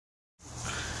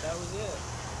that was it.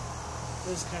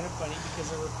 It was kind of funny because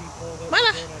there were people that Myla.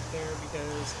 were going up there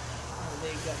because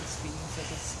they got speeding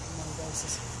tickets. And one guy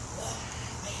says, "Well,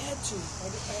 I had to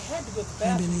go to the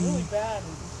bathroom really bad,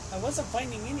 and I wasn't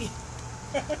finding any."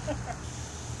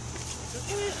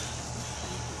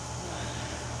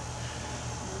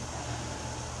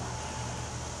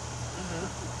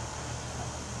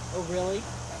 Oh, really?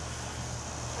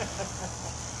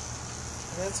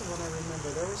 That's the one I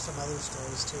remember. There were some other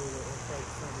stories too that were quite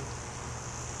funny.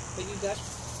 But you got...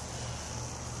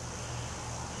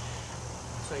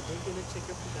 So I did get a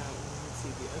ticket for that one. Let's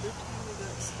see, the other time I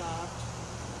got stopped,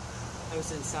 I was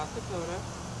in South Dakota.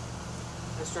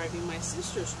 I was driving my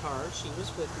sister's car. She was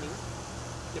with me.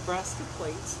 Nebraska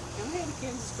plates. And I had a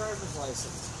Kansas driver's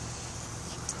license.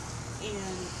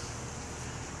 And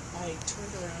I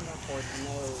turned around on Ford.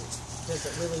 No, does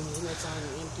it really mean it's on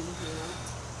empty, you know?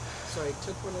 So I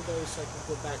took one of those so I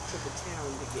could go back to the town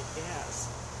to get gas.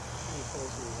 And he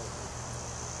pulls me over.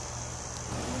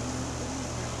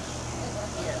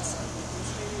 Yes,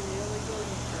 he's getting illegal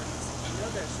U-turns. I know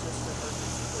that's just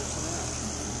emergency personnel.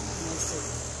 And I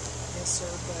said, yes, sir,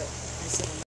 but I said,